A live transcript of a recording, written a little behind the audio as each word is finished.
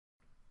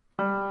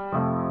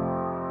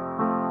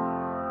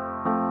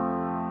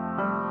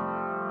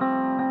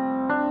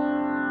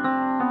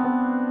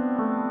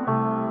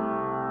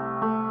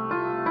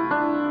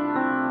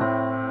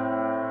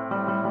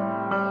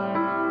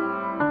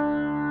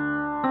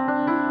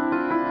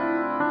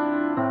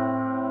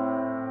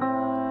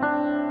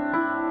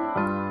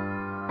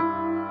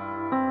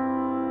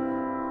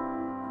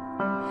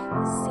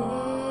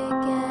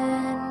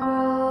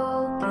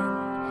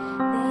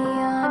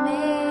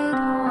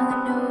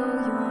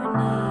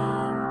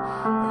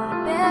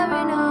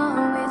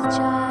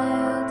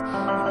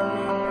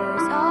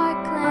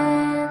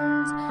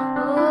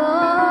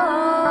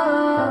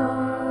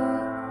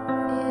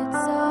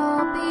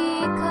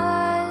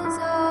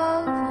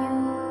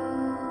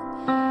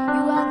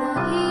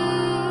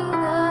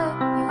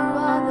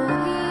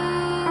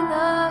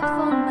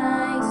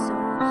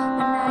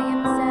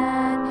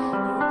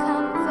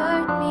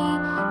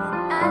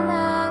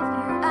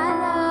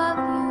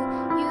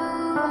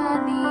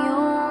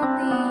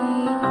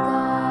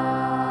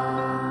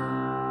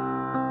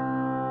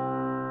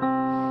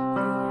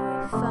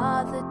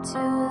to the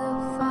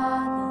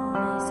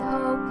fatherless,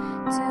 hope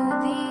to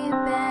the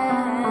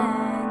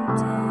abandoned.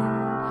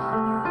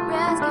 You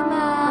rescue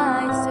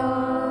my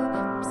soul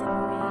from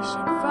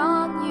separation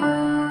from you.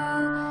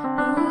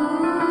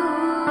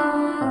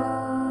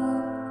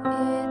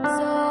 It's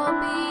all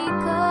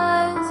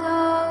because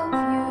of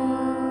you.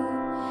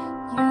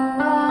 You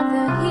are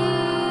the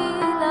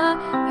healer,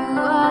 you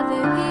are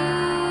the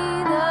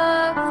healer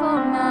for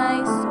my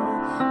soul.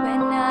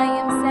 When I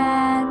am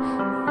sad,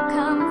 you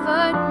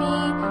comfort me,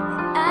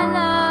 and I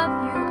love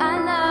you, I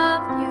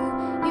love you.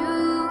 You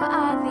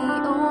are the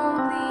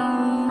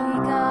only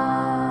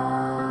God.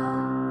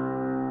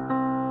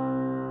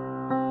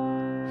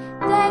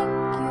 Thank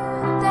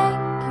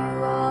you,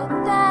 oh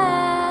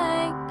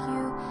thank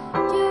you.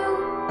 You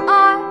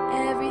are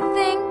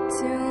everything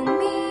to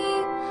me.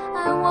 I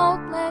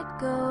won't let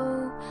go,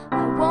 I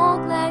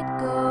won't let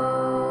go.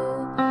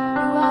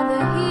 You are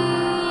the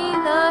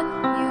healer,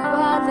 you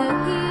are the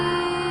healer.